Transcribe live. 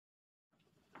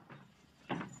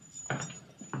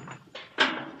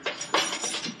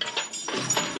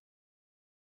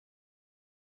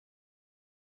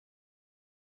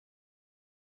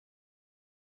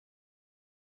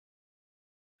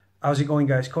How's it going,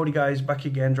 guys? Cody, guys, back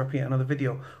again, dropping yet another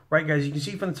video. Right, guys, you can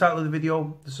see from the title of the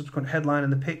video, the subsequent headline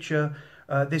and the picture.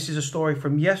 This is a story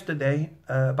from yesterday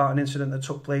about an incident that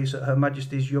took place at Her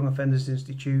Majesty's Young Offenders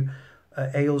Institute,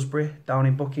 Aylesbury, down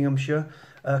in Buckinghamshire.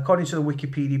 According to the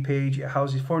Wikipedia page, it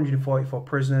houses 444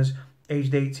 prisoners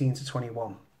aged 18 to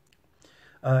 21.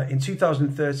 In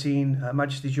 2013, Her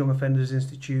Majesty's Young Offenders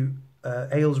Institute,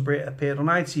 Aylesbury, appeared on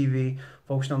ITV,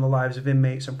 focusing on the lives of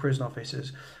inmates and prison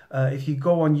officers. If you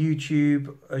go on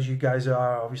YouTube, as you guys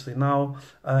are obviously now,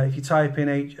 if you type in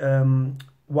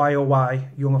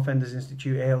HMYOI Young Offenders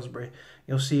Institute Aylesbury,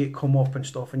 you'll see it come up and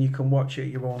stuff, and you can watch it at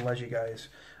your own leisure, guys.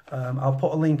 I'll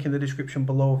put a link in the description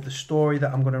below of the story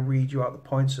that I'm going to read you out the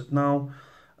points of now,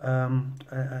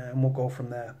 and we'll go from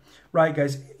there. Right,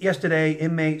 guys, yesterday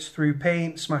inmates threw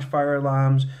paint, smashed fire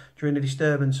alarms during a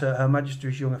disturbance at Her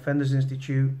Majesty's Young Offenders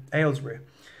Institute, Aylesbury.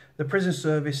 The prison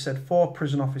service said 4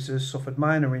 prison officers suffered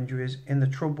minor injuries in the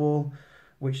trouble,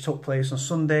 which took place on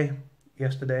Sunday,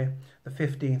 yesterday, the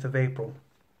 15th of April.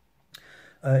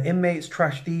 Inmates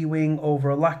trashed the wing over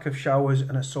a lack of showers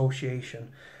and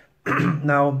association.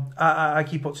 Now, I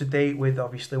keep up to date with,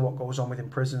 obviously, what goes on within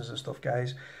prisons and stuff,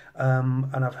 guys.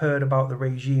 And I've heard about the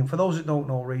regime. For those that don't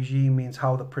know, regime means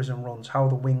how the prison runs, how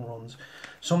the wing runs.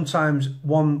 Sometimes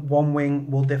one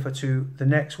wing will differ to the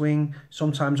next wing.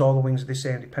 Sometimes all the wings are the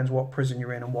same. Depends what prison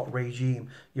you're in and what regime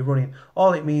you're running.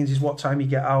 All it means is what time you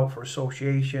get out for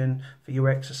association, for your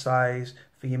exercise,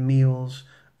 for your meals,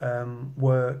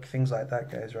 work, things like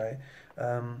that, guys, right?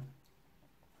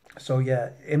 So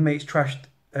yeah, inmates trashed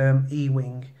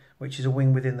E-wing, which is a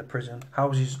wing within the prison,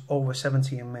 houses over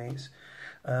 70 inmates.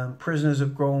 Prisoners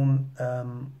have grown,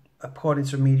 according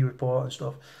to a media report and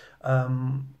stuff,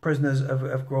 prisoners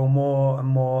have grown more and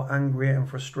more angry and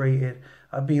frustrated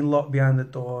at being locked behind the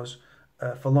doors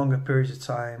for longer periods of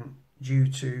time due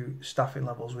to staffing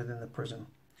levels within the prison.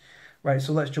 Right,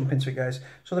 so let's jump into it, guys.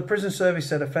 So the prison service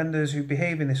said offenders who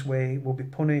behave in this way will be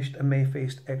punished and may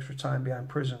face extra time behind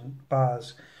prison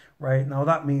bars. Right, now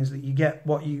that means that you get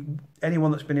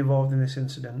anyone that's been involved in this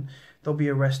incident, they'll be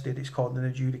arrested. It's called an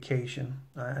adjudication,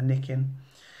 a nicking.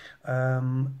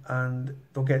 And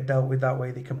they'll get dealt with that way.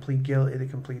 They can plead guilty, they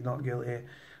can plead not guilty,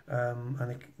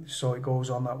 so it goes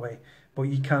on that way. But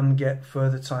you can get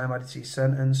further time added to your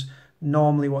sentence.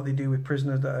 Normally what they do with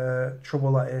prisoners that are trouble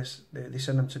like this, they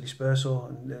send them to dispersal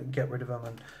and get rid of them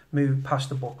and move past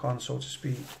the buck on, so to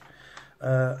speak.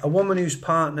 A woman whose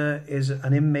partner is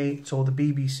an inmate told the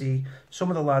BBC some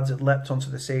of the lads had leapt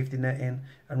onto the safety netting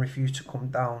and refused to come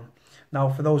down. Now,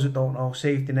 for those that don't know,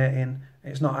 safety netting,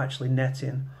 it's not actually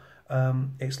netting.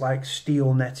 It's like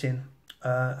steel netting,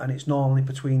 and it's normally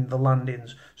between the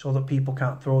landings so that people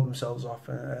can't throw themselves off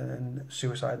and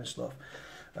suicide and stuff.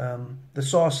 The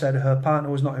source said her partner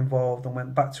was not involved and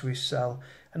went back to his cell.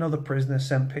 Another prisoner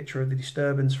sent a picture of the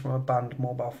disturbance from a banned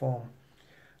mobile phone.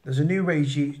 There's a new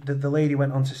regime, the lady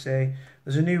went on to say,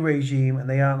 there's a new regime and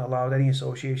they aren't allowed any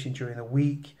association during the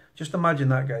week. Just imagine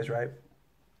that, guys, right?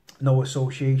 No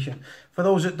association. For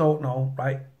those that don't know,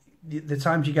 right, the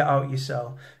times you get out of your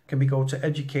cell can be go to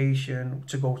education,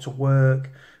 to go to work,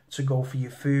 to go for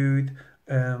your food,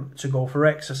 to go for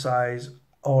exercise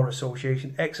or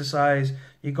association. Exercise,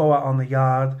 you go out on the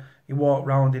yard, you walk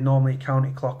round in normally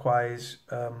counterclockwise,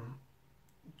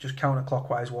 just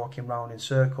counterclockwise, walking round in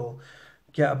circle.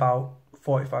 Get about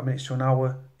 45 minutes to an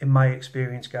hour. In my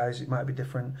experience, guys, it might be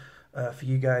different for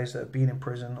you guys that have been in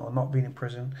prison or not been in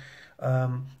prison.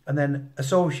 And then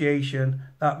association,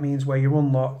 that means where you're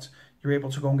unlocked, you're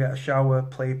able to go and get a shower,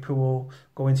 play pool,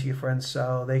 go into your friend's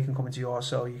cell, they can come into your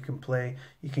cell, you can play,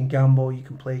 you can gamble, you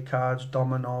can play cards,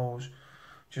 dominoes,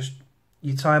 just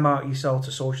you time out your cell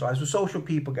to socialise. We're social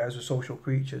people, guys, we're social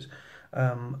creatures.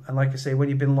 And like I say, when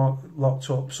you've been locked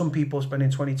up, some people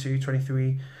spending 22,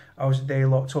 23 hours a day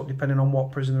locked up, depending on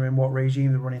what prison they're in, what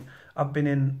regime they're running. I've been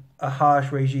in a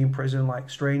harsh regime prison like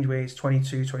Strangeways,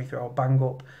 22, 23 hour bang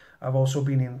up. I've also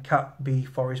been in Cat B,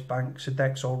 Forest Bank,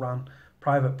 Sodexo Ran,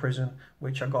 private prison,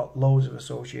 which I got loads of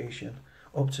association,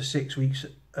 up to 6 weeks,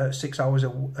 6 hours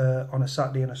on a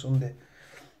Saturday and a Sunday.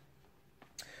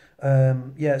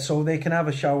 Yeah, so they can have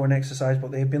a shower and exercise, but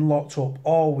they've been locked up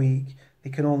all week.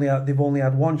 They've only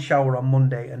had one shower on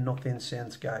Monday and nothing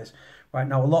since, guys. Right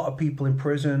now, a lot of people in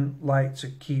prison like to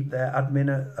keep their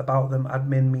admin about them.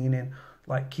 Admin meaning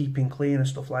like keeping clean and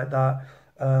stuff like that.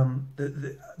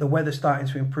 The weather's starting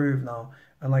to improve now,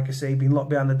 and like I say, being locked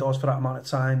behind the doors for that amount of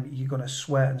time, you're gonna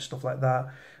sweat and stuff like that.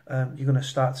 You're gonna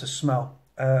start to smell.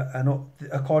 And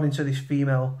according to this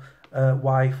female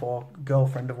wife or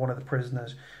girlfriend of one of the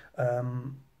prisoners,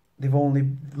 they've only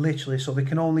literally, so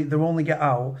they'll only get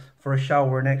out for a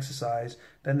shower and exercise.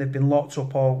 Then they've been locked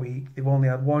up all week. They've only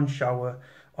had one shower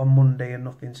on Monday and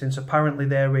nothing since. Apparently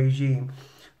their regime,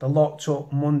 they're locked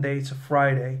up Monday to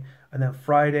Friday, and then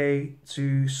Friday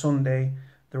to Sunday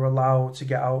they're allowed to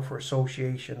get out for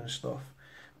association and stuff.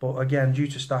 But again, due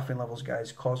to staffing levels,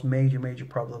 guys, cause major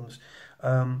problems.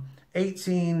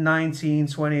 18, 19,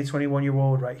 20,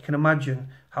 21-year-old, right? You can imagine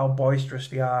how boisterous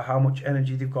they are, how much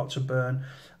energy they've got to burn.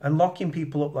 And locking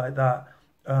people up like that,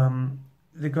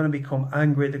 they're going to become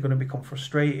angry, they're going to become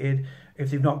frustrated.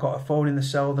 If they've not got a phone in the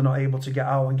cell, they're not able to get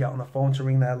out and get on the phone to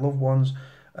ring their loved ones,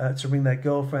 to ring their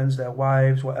girlfriends, their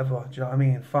wives, whatever. Do you know what I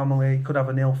mean? Family, could have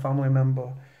an ill family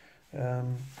member.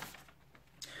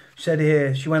 She said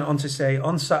here, she went on to say,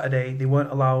 on Saturday, they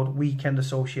weren't allowed weekend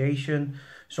association.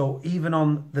 So even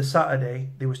on the Saturday,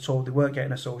 they was told they weren't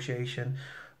getting association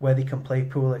where they can play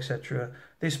pool, etc.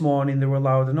 This morning, they were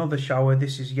allowed another shower.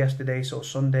 This is yesterday, so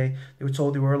Sunday. They were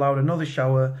told they were allowed another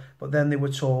shower, but then they were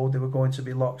told they were going to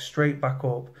be locked straight back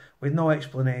up with no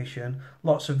explanation.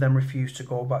 Lots of them refused to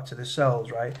go back to the cells,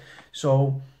 right?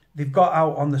 So they've got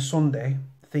out on the Sunday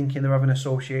thinking they're having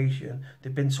association.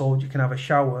 They've been told you can have a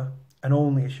shower and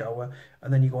only a shower,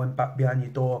 and then you're going back behind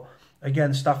your door.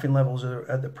 Again, staffing levels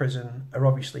at the prison are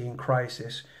obviously in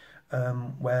crisis,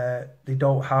 where they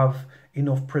don't have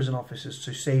enough prison officers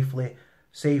to safely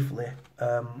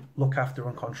look after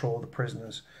and control the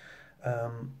prisoners.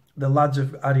 The lads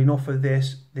have had enough of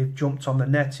this. They've jumped on the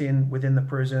netting within the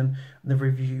prison, and they've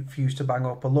refused to bang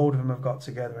up. A load of them have got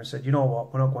together and said, you know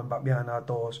what, we're not going back behind our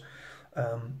doors.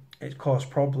 It's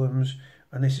caused problems,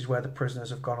 and this is where the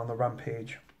prisoners have gone on the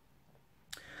rampage.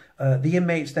 The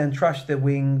inmates then trashed the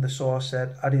wing, the source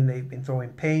said, adding they've been throwing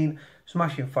paint,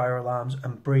 smashing fire alarms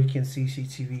and breaking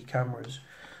CCTV cameras.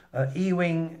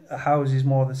 E-wing houses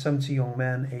more than 70 young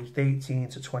men aged 18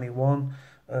 to 21,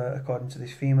 according to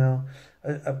this female.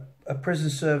 A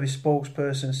prison service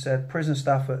spokesperson said prison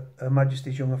staff at Her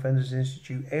Majesty's Young Offenders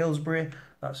Institute Aylesbury,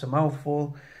 that's a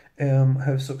mouthful,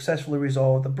 have successfully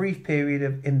resolved a brief period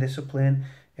of indiscipline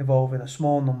involving a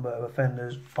small number of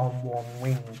offenders on one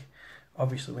wing.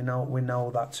 Obviously, we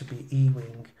know that to be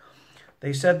E-wing.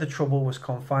 They said the trouble was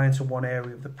confined to one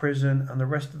area of the prison and the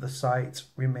rest of the site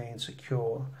remained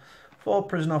secure. 4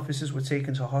 prison officers were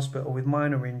taken to hospital with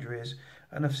minor injuries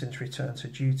and have since returned to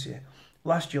duty.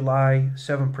 Last July,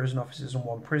 7 prison officers and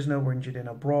 1 prisoner were injured in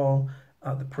a brawl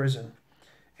at the prison.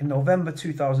 In November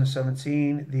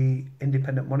 2017, the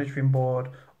Independent Monitoring Board,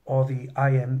 or the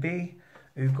IMB,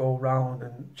 who go round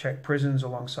and check prisons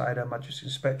alongside Her Majesty's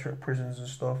Inspectorate of Prisons and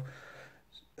stuff,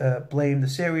 blamed the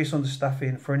serious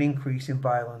understaffing for an increase in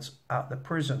violence at the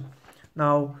prison.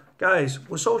 Now, guys,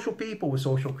 we're social people, we're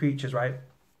social creatures, right?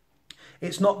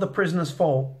 It's not the prisoner's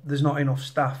fault there's not enough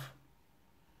staff.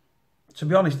 To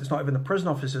be honest, it's not even the prison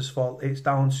officer's fault. It's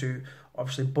down to,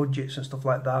 obviously, budgets and stuff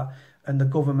like that. And the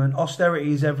government,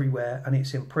 austerity is everywhere, and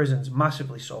it's in prisons,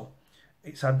 massively so.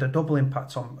 It's had a double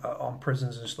impact on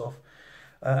prisons and stuff.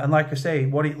 And like I say,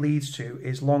 what it leads to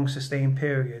is long sustained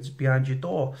periods behind your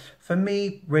door. For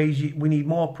me, we need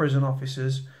more prison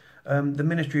officers. The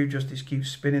Ministry of Justice keeps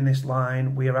spinning this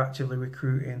line. We are actively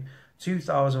recruiting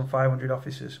 2,500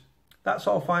 officers. That's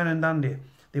all fine and dandy.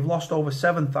 They've lost over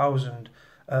 7,000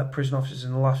 prison officers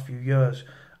in the last few years.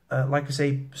 Like I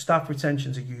say, staff retention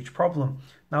is a huge problem.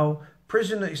 Now,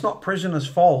 it's not prisoners'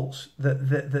 faults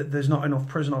that there's not enough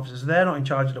prison officers. They're not in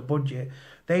charge of the budget.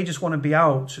 They just want to be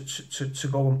out to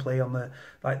go and play on the,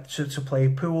 to play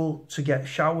pool, to get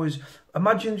showers.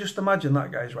 Just imagine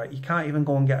that, guys, right? You can't even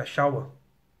go and get a shower.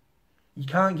 You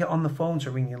can't get on the phone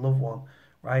to ring your loved one,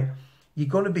 right? You're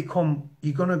going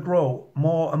to grow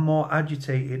more and more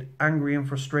agitated, angry and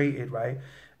frustrated, right?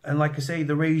 And like I say,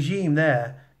 the regime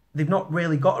there, they've not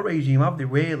really got a regime, have they,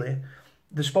 really?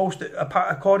 They're supposed to,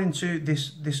 according to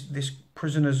this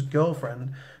prisoner's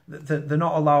girlfriend, they're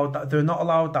not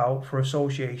allowed out for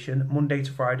association Monday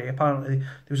to Friday. Apparently,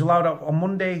 they was allowed out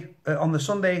on the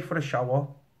Sunday for a shower.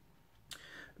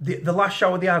 The last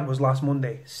shower they had was last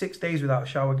Monday. 6 days without a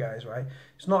shower, guys, right?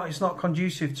 It's not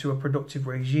conducive to a productive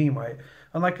regime, right?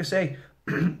 And like I say,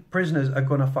 prisoners are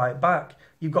going to fight back.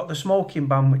 You've got the smoking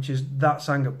ban, which is that's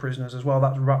anger prisoners as well.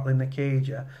 That's rattling the cage,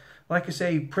 yeah. Like I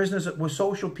say, prisoners were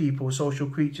social people, were social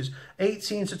creatures.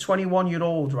 18 to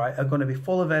 21-year-olds, right, are going to be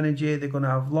full of energy. They're going to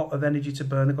have a lot of energy to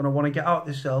burn. They're going to want to get out of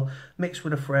the cell, mix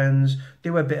with their friends,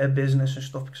 do a bit of business and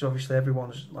stuff, because obviously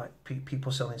everyone's like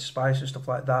people selling spice and stuff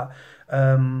like that.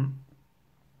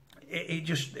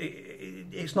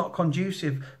 It's not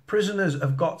conducive. Prisoners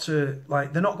have got to,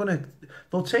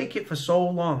 they'll take it for so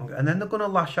long, and then they're going to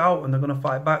lash out and they're going to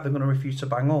fight back. They're going to refuse to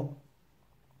bang up.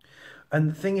 And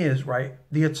the thing is, right,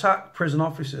 they attack prison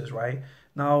officers, right?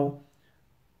 Now,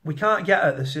 we can't get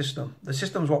at the system. The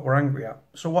system's what we're angry at.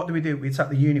 So what do? We attack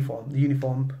the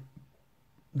uniform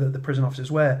that the prison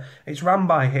officers wear. It's ran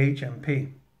by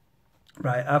HMP,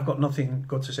 right? I've got nothing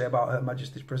good to say about Her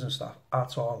Majesty's prison staff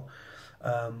at all.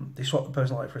 They swap the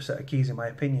person like for a set of keys, in my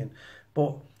opinion.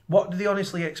 But what do they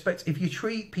honestly expect? If you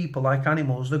treat people like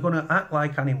animals, they're going to act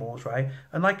like animals, right?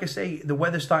 And like I say, the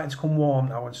weather's starting to come warm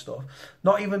now and stuff.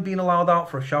 Not even being allowed out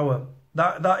for a shower.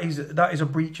 That is a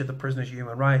breach of the prisoner's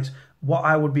human rights. What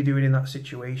I would be doing in that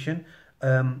situation,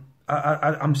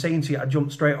 I'm saying to you, I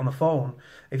jumped straight on the phone.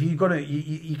 If you're gonna,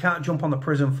 you can't jump on the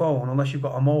prison phone unless you've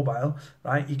got a mobile,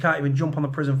 right? You can't even jump on the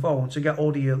prison phone to get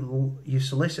hold of your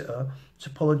solicitor to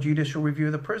pull a judicial review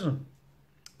of the prison.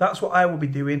 That's what I would be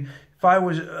doing. If I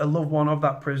was a loved one of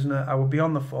that prisoner, I would be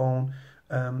on the phone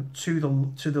to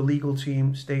the legal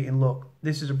team stating, look,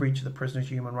 this is a breach of the prisoner's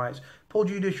human rights. Pull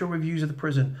judicial reviews of the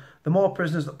prison. The more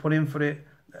prisoners that put in for it,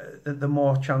 the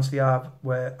more chance they have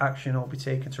where action will be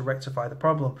taken to rectify the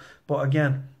problem. But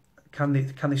again, can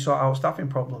they sort out staffing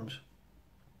problems?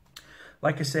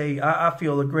 Like I say, I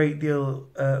feel a great deal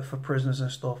for prisoners and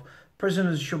stuff.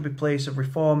 Prisoners should be places of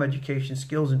reform, education,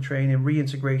 skills and training,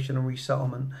 reintegration and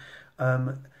resettlement.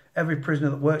 Every prisoner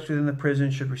that works within the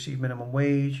prison should receive minimum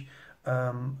wage.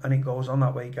 And it goes on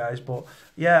that way, guys. But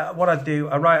yeah, what I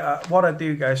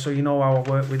do, guys, so you know how I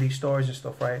work with these stories and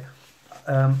stuff, right?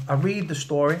 I read the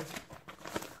story.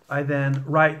 I then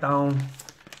write down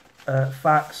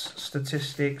facts,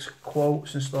 statistics,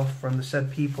 quotes and stuff from the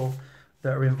said people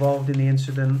that are involved in the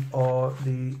incident or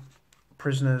the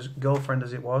prisoner's girlfriend,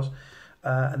 as it was.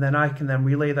 And then I can then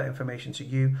relay that information to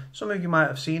you. Some of you might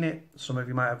have seen it, some of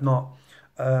you might have not.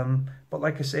 But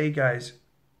like I say, guys,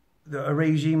 a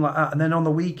regime like that, and then on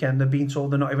the weekend they're being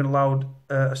told they're not even allowed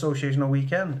association on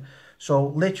weekend. So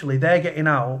literally they're getting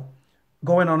out,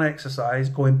 going on exercise,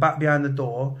 going back behind the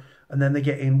door, and then they're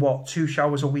getting, what, 2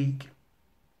 showers a week?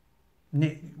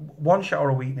 1 shower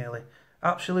a week nearly.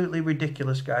 Absolutely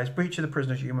ridiculous, guys. Breach of the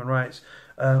prisoner's human rights.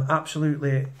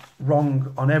 Absolutely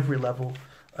wrong on every level.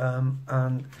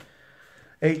 And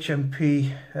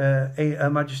HMP, Her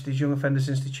Majesty's Young Offenders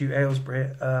Institute, Aylesbury,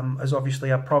 has obviously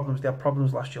had problems. They had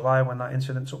problems last July when that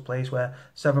incident took place, where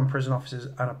 7 prison officers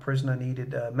and a prisoner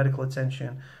needed medical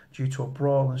attention due to a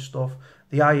brawl and stuff.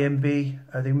 The IMB,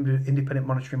 the Independent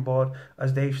Monitoring Board,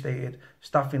 as they've stated,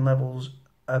 staffing levels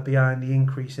are behind the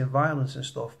increase in violence and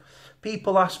stuff.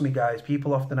 People ask me, guys,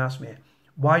 people often ask me,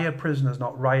 why are prisoners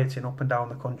not rioting up and down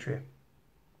the country?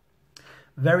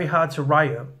 Very hard to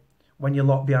riot when you're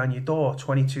locked behind your door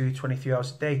 22, 23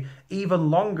 hours a day. Even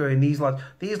longer in these lads.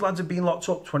 These lads have been locked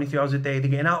up 23 hours a day.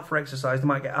 They're getting out for exercise. They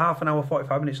might get half an hour,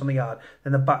 45 minutes on the yard.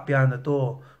 Then they're back behind the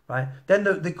door, right? Then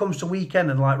it comes to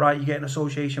weekend and like, right, you get an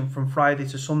association from Friday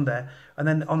to Sunday. And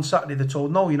then on Saturday they're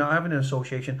told, no, you're not having an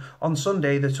association. On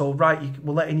Sunday they're told, right,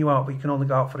 we're letting you out, but you can only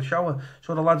go out for a shower.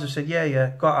 So the lads have said,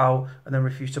 yeah, got out, and then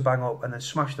refused to bang up and then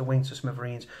smash the wing to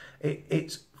smithereens.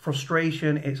 It's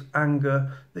frustration, it's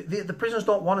anger. The prisoners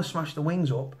don't want to smash the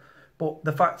wings up, but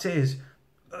the fact is,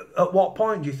 at what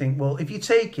point do you think, well, if you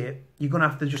take it, you're going to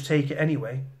have to just take it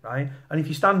anyway, right? And if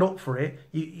you stand up for it,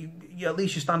 you at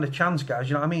least you stand a chance, guys,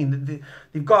 you know what I mean?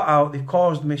 They've got out, they've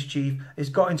caused mischief, it's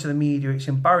got into the media, it's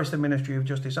embarrassed the Ministry of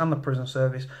Justice and the prison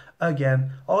service.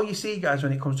 Again, all you see, guys,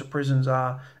 when it comes to prisons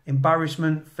are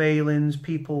embarrassment, failings,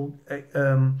 people.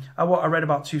 I read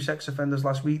about 2 sex offenders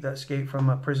last week that escaped from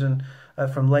a prison,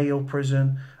 from Lachey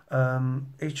prison.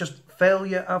 It's just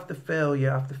failure after failure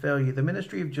after failure. The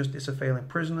Ministry of Justice are failing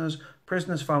prisoners,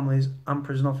 prisoners' families, and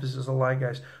prison officers alike,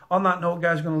 guys. On that note,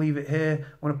 guys, I'm going to leave it here.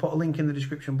 I'm going to put a link in the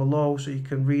description below so you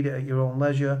can read it at your own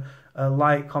leisure.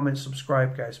 Like, comment,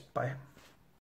 subscribe, guys. Bye.